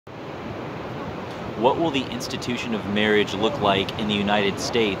what will the institution of marriage look like in the United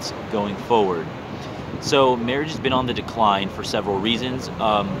States going forward? So marriage has been on the decline for several reasons.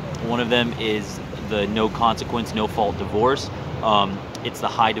 One of them is the no consequence, no fault divorce. It's the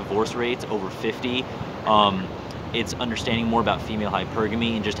high divorce rates, over 50. It's understanding more about female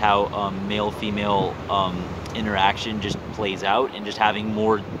hypergamy and just how male-female interaction just plays out, and just having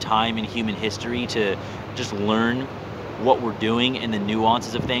more time in human history to just learn what we're doing and the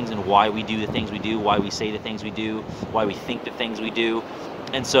nuances of things and why we do the things we do, why we say the things we do, why we think the things we do.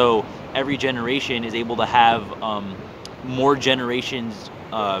 And so every generation is able to have more generations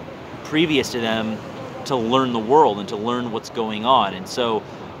previous to them to learn the world and to learn what's going on. And so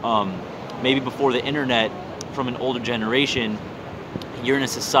maybe before the internet, from an older generation, you're in a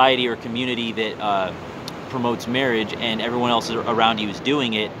society or community that promotes marriage and everyone else around you is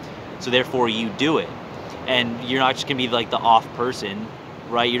doing it, so therefore you do it. And you're not just gonna be like the off person,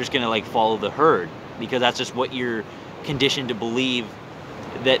 right? You're just gonna like follow the herd because that's just what you're conditioned to believe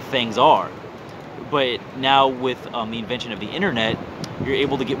that things are. But now with the invention of the internet, you're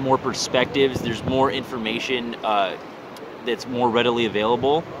able to get more perspectives. There's more information that's more readily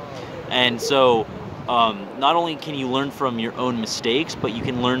available. And so not only can you learn from your own mistakes, but you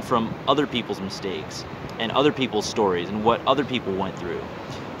can learn from other people's mistakes and other people's stories and what other people went through.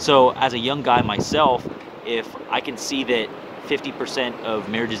 So as a young guy myself, if I can see that 50% of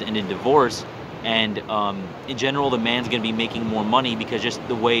marriages end in divorce, and in general the man's going to be making more money because just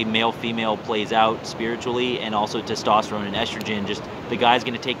the way male-female plays out spiritually, and also testosterone and estrogen, just the guy's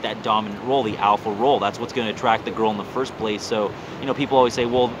going to take that dominant role, the alpha role. That's what's going to attract the girl in the first place. So, you know, people always say,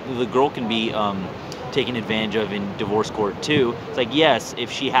 well, the girl can be taken advantage of in divorce court too. It's like, yes,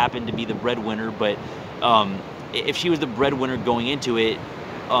 if she happened to be the breadwinner, but if she was the breadwinner going into it,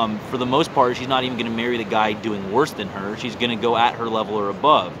 for the most part, she's not even going to marry the guy doing worse than her. She's going to go at her level or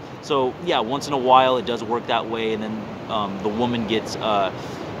above. So yeah, once in a while it does work that way, and then the woman gets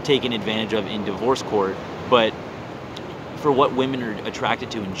taken advantage of in divorce court. But for what women are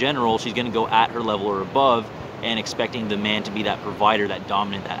attracted to in general, she's going to go at her level or above, and expecting the man to be that provider, that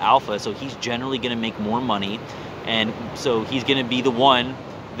dominant, that alpha. So he's generally going to make more money, and so he's going to be the one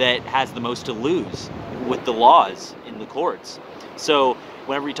that has the most to lose with the laws in the courts. So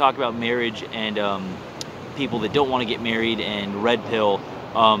whenever we talk about marriage and people that don't want to get married and red pill,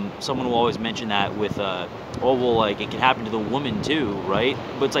 someone will always mention that with, oh, well, like, it can happen to the woman too, right?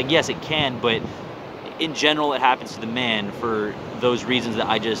 But it's like, yes, it can, but in general, it happens to the man for those reasons that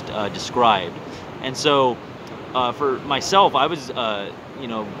I just described. And so, for myself, I was, you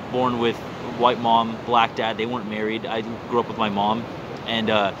know, born with white mom, black dad. They weren't married. I grew up with my mom,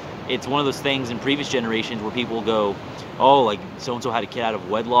 and it's one of those things in previous generations where people go, oh, like, so-and-so had a kid out of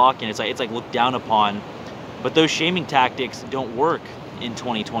wedlock, and it's like looked down upon. But those shaming tactics don't work in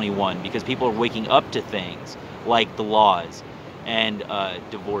 2021 because people are waking up to things like the laws and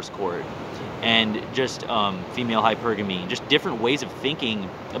divorce court and just female hypergamy, just different ways of thinking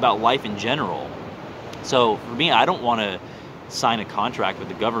about life in general. So for me, I don't want to sign a contract with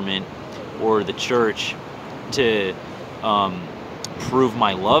the government or the church to prove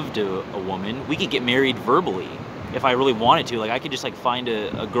my love to a woman. We could get married verbally if I really wanted to. Like, I could just like find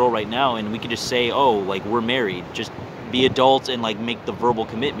a girl right now and we could just say, oh, like, we're married. Just be adults and like make the verbal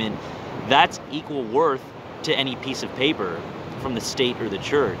commitment. That's equal worth to any piece of paper from the state or the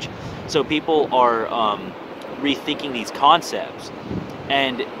church. So people are rethinking these concepts,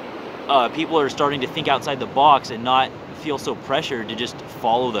 and people are starting to think outside the box and not feel so pressured to just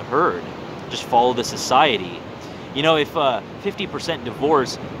follow the herd, just follow the society. You know, if 50%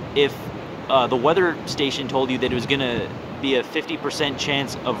 divorce, if the weather station told you that it was going to be a 50%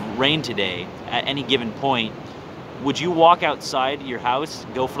 chance of rain today at any given point, would you walk outside your house,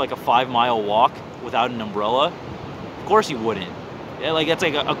 go for like a 5-mile walk without an umbrella? Of course you wouldn't. Like, that's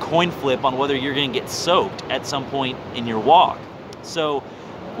like a coin flip on whether you're going to get soaked at some point in your walk. So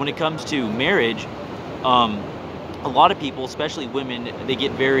when it comes to marriage, a lot of people, especially women, they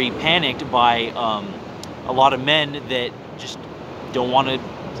get very panicked by a lot of men that just don't want to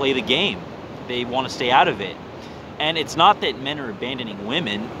play the game. They want to stay out of it. And it's not that men are abandoning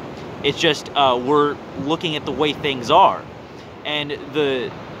women. It's just we're looking at the way things are. And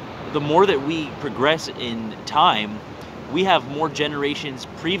the more that we progress in time, we have more generations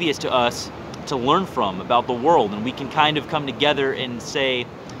previous to us to learn from about the world. And we can kind of come together and say,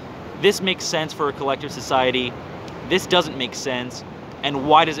 this makes sense for a collective society. This doesn't make sense. And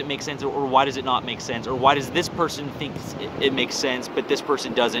why does it make sense, or why does it not make sense? Or why does this person think it makes sense, but this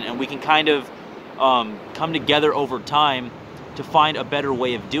person doesn't? And we can kind of come together over time to find a better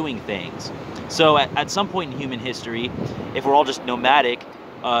way of doing things. So at some point in human history, if we're all just nomadic,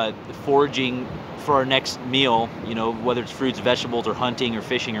 foraging for our next meal, whether it's fruits, vegetables, or hunting or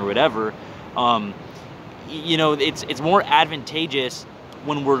fishing or whatever, it's more advantageous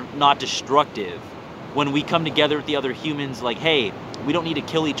when we're not destructive. When we come together with the other humans, like, hey, we don't need to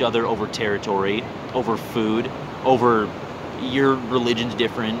kill each other over territory, over food, over your religion's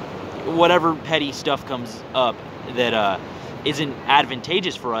different, whatever petty stuff comes up that isn't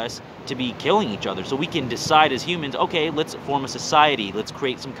advantageous for us to be killing each other. So we can decide as humans, okay, let's form a society, let's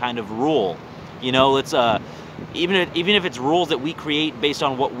create some kind of rule. Let's even if it's rules that we create based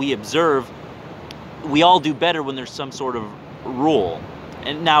on what we observe, we all do better when there's some sort of rule.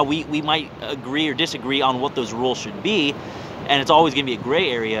 And now we might agree or disagree on what those rules should be, and it's always going to be a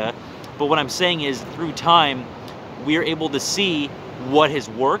gray area. But what I'm saying is, through time, we're able to see what has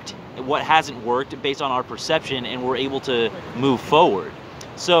worked, what hasn't worked based on our perception, and we're able to move forward.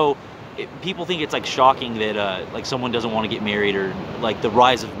 So people think it's like shocking that like someone doesn't want to get married, or like the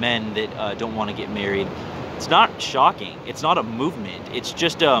rise of men that don't want to get married. It's not shocking. It's not a movement. It's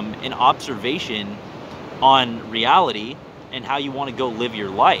just an observation on reality and how you want to go live your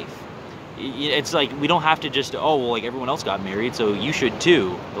life. It's like, we don't have to just, like everyone else got married, so you should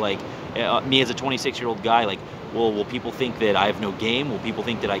too. Like me as a 26-year-old guy, like, well, will people think that I have no game? Will people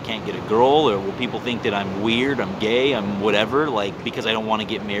think that I can't get a girl? Or will people think that I'm weird, I'm gay, I'm whatever, like, because I don't want to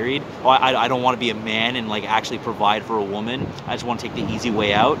get married? Or I don't want to be a man and like actually provide for a woman. I just want to take the easy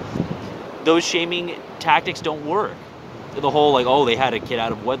way out. Those shaming tactics don't work. The whole like, they had a kid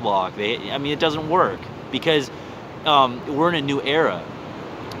out of wedlock. It doesn't work, because we're in a new era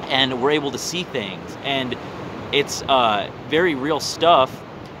and we're able to see things, and it's very real stuff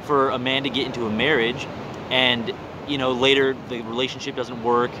for a man to get into a marriage and later the relationship doesn't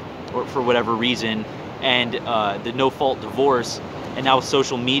work, or for whatever reason, and the no-fault divorce, and now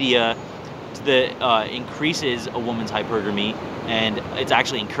social media that increases a woman's hypergamy, and it's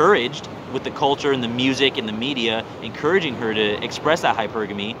actually encouraged with the culture and the music and the media encouraging her to express that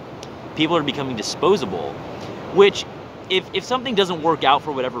hypergamy. People are becoming disposable, which if something doesn't work out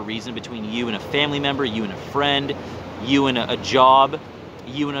for whatever reason between you and a family member, you and a friend, you and a job,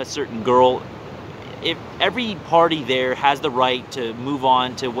 you and a certain girl, if every party there has the right to move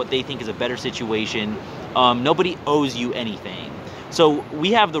on to what they think is a better situation, nobody owes you anything. So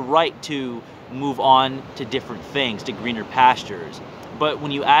we have the right to move on to different things, to greener pastures. But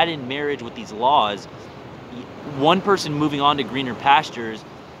when you add in marriage with these laws, one person moving on to greener pastures,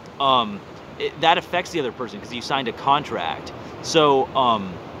 that affects the other person because you signed a contract. So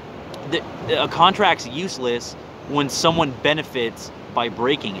a contract's useless when someone benefits by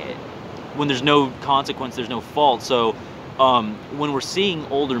breaking it. When there's no consequence, there's no fault. So when we're seeing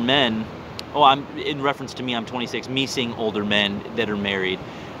older men, I'm in reference to me, I'm 26, me seeing older men that are married,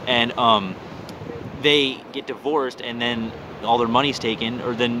 and they get divorced, and then all their money's taken,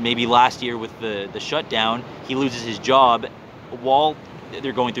 or then maybe last year with the shutdown, he loses his job while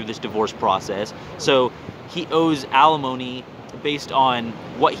they're going through this divorce process. So he owes alimony based on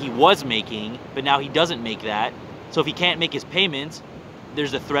what he was making, but now he doesn't make that. So if he can't make his payments,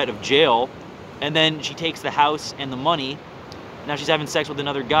 there's a threat of jail, and then she takes the house and the money. Now she's having sex with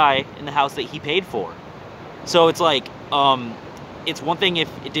another guy in the house that he paid for. So it's like, it's one thing if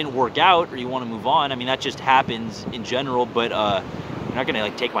it didn't work out or you want to move on. That just happens in general, but you're not gonna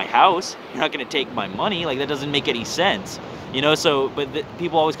like take my house. You're not gonna take my money. Like, that doesn't make any sense, So, but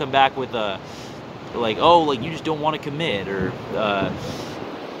people always come back with like, like you just don't want to commit, or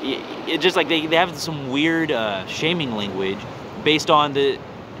it's just like they have some weird shaming language based on the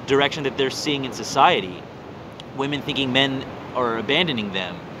direction that they're seeing in society. Women thinking men are abandoning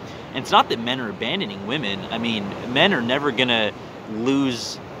them. And it's not that men are abandoning women. Men are never gonna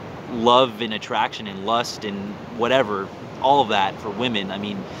lose love and attraction and lust and whatever, all of that for women.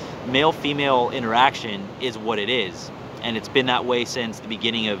 Male-female interaction is what it is. And it's been that way since the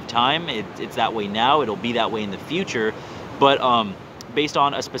beginning of time. It's that way now. It'll be that way in the future. But based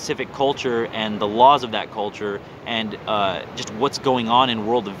on a specific culture and the laws of that culture and just what's going on in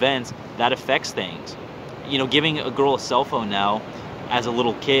world events, that affects things. Giving a girl a cell phone now as a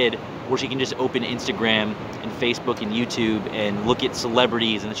little kid, where she can just open Instagram and Facebook and YouTube and look at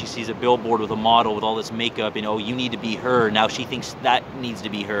celebrities, and then she sees a billboard with a model with all this makeup, and you need to be her. Now she thinks that needs to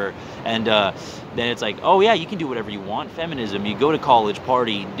be her. And then it's like, yeah, you can do whatever you want. Feminism, you go to college,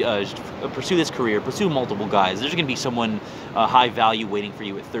 party, pursue this career, pursue multiple guys. There's going to be someone high value waiting for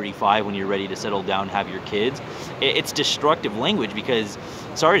you at 35 when you're ready to settle down and have your kids. It's destructive language because,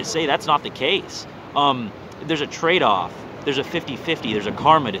 sorry to say, that's not the case. There's a trade-off. There's a 50-50. There's a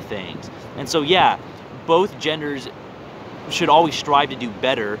karma to things. And so, yeah, both genders should always strive to do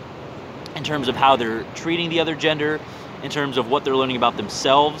better in terms of how they're treating the other gender, in terms of what they're learning about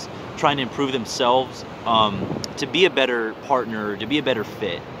themselves, trying to improve themselves, to be a better partner, to be a better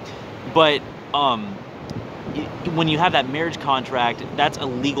fit. But when you have that marriage contract, that's a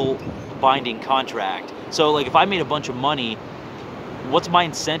legal binding contract. So like if I made a bunch of money, what's my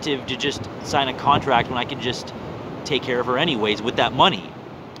incentive to just sign a contract when I can just take care of her anyways with that money?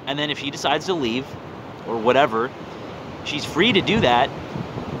 And then if she decides to leave or whatever, she's free to do that,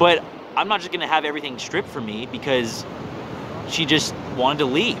 but I'm not just going to have everything stripped from me because she just wanted to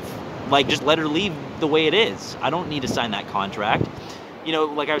leave. Like, just let her leave the way it is. I don't need to sign that contract. You know,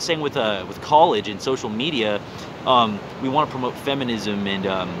 like I was saying with college and social media, we want to promote feminism, and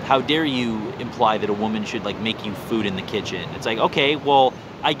how dare you imply that a woman should like make you food in the kitchen? It's like, okay, well,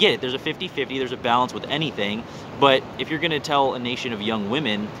 I get it. There's a 50-50, there's a balance with anything. But if you're going to tell a nation of young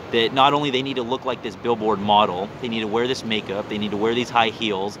women that not only they need to look like this billboard model, they need to wear this makeup, they need to wear these high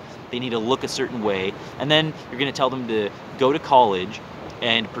heels, they need to look a certain way, and then you're going to tell them to go to college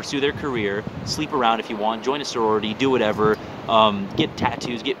and pursue their career, sleep around if you want, join a sorority, do whatever, get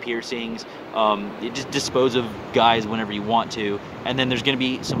tattoos, get piercings, just dispose of guys whenever you want to, and then there's going to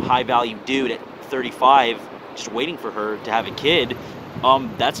be some high-value dude at 35 just waiting for her to have a kid.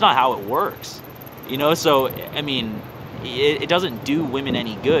 That's not how it works, you know? So, I mean, it doesn't do women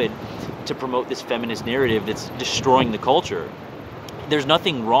any good to promote this feminist narrative that's destroying the culture. There's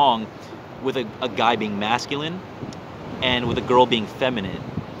nothing wrong with a guy being masculine and with a girl being feminine.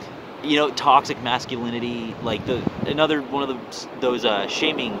 You know, toxic masculinity, like another one of those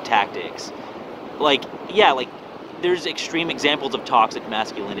shaming tactics. Like, yeah, like there's extreme examples of toxic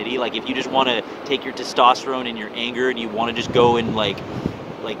masculinity. Like if you just want to take your testosterone and your anger and you want to just go and like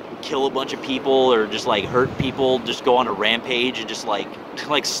kill a bunch of people or just like hurt people, just go on a rampage and just like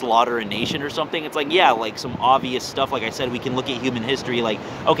slaughter a nation or something. It's like, yeah, like some obvious stuff. Like I said, we can look at human history like,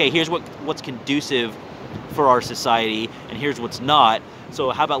 okay, here's what's conducive for our society and here's what's not. So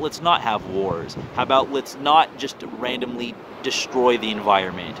how about let's not have wars? How about let's not just randomly destroy the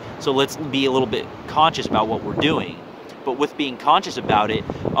environment? So let's be a little bit conscious about what we're doing. But with being conscious about it,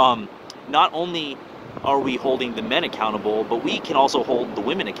 not only are we holding the men accountable, but we can also hold the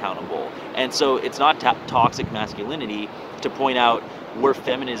women accountable. And so it's not toxic masculinity to point out where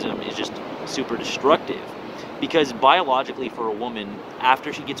feminism is just super destructive. Because biologically for a woman,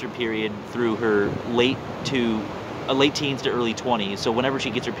 after she gets her period through her late teens to early 20s, so whenever she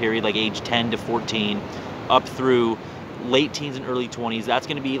gets her period, like age 10 to 14, up through late teens and early 20s, that's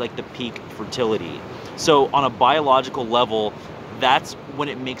going to be like the peak fertility. So on a biological level, that's when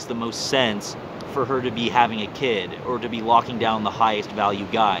it makes the most sense for her to be having a kid or to be locking down the highest value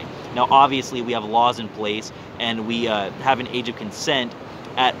guy. Now, obviously, we have laws in place and we have an age of consent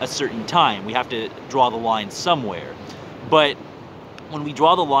at a certain time. We have to draw the line somewhere. But when we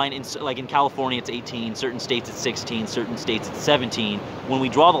draw the line, like in California, it's 18, certain states it's 16, certain states it's 17. When we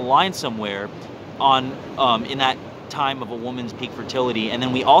draw the line somewhere on in that time of a woman's peak fertility, and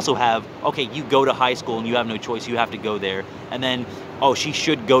then we also have, okay, you go to high school and you have no choice, you have to go there, and then, oh, she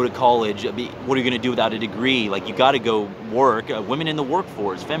should go to college. What are you going to do without a degree? Like, you got to go work. Women in the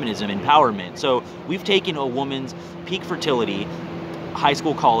workforce, feminism, empowerment. So we've taken a woman's peak fertility, high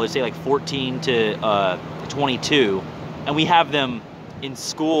school, college, say like 14 to 22, and we have them in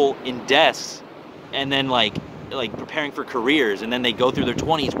school in desks, and then like preparing for careers, and then they go through their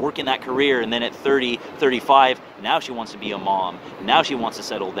 20s, work in that career, and then at 30, 35, now she wants to be a mom. Now she wants to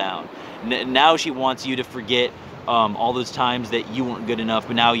settle down. Now she wants you to forget all those times that you weren't good enough,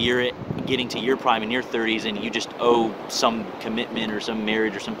 but now you're getting to your prime in your 30s, and you just owe some commitment or some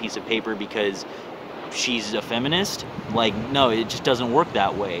marriage or some piece of paper because she's a feminist. Like, no, it just doesn't work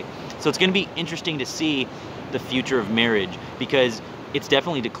that way. So it's going to be interesting to see the future of marriage, because it's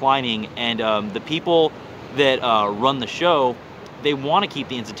definitely declining, and the people that run the show, they want to keep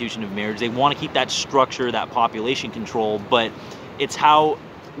the institution of marriage. They want to keep that structure, that population control, but it's how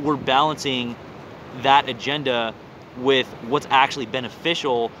we're balancing that agenda with what's actually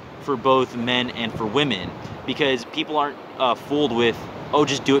beneficial for both men and for women, because people aren't fooled with, oh,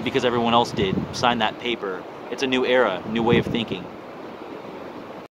 just do it because everyone else did. Sign that paper. It's a new era, new way of thinking.